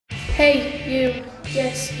Hey you,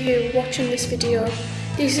 yes you, watching this video.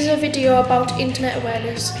 This is a video about internet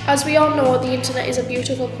awareness. As we all know, the internet is a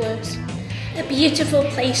beautiful place. A beautiful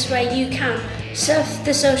place where you can surf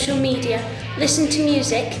the social media, listen to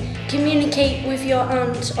music, communicate with your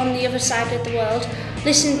aunt on the other side of the world,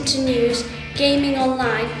 listen to news, gaming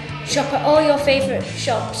online, shop at all your favourite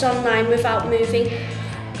shops online without moving,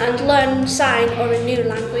 and learn sign or a new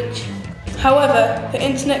language. However, the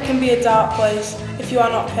internet can be a dark place if you are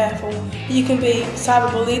not careful. You can be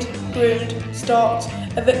cyberbullied, groomed, stalked,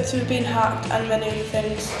 a victim of being hacked and many other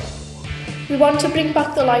things. We want to bring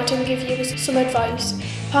back the light and give you some advice.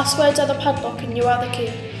 Passwords are the padlock and you are the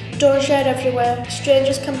key. Don't share everywhere,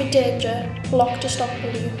 strangers can be danger, block to stop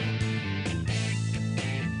bullying.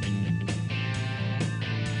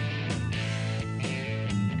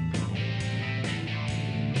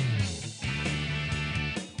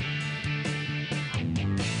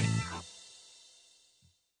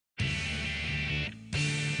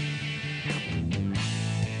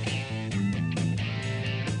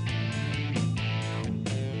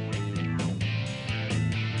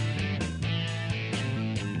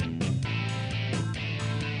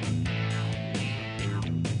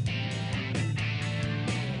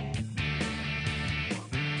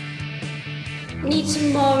 Need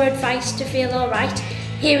some more advice to feel alright?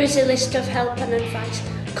 Here is a list of help and advice.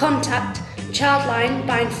 Contact Childline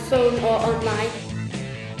by phone or online.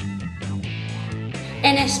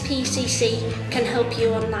 NSPCC can help you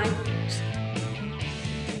online.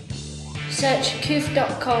 Search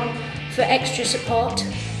coof.com for extra support.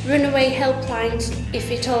 Runaway helplines if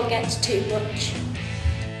it all gets too much.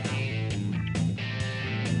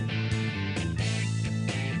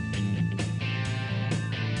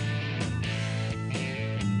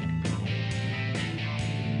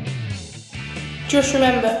 Just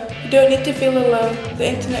remember, you don't need to feel alone. The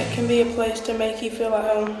internet can be a place to make you feel at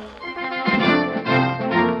home.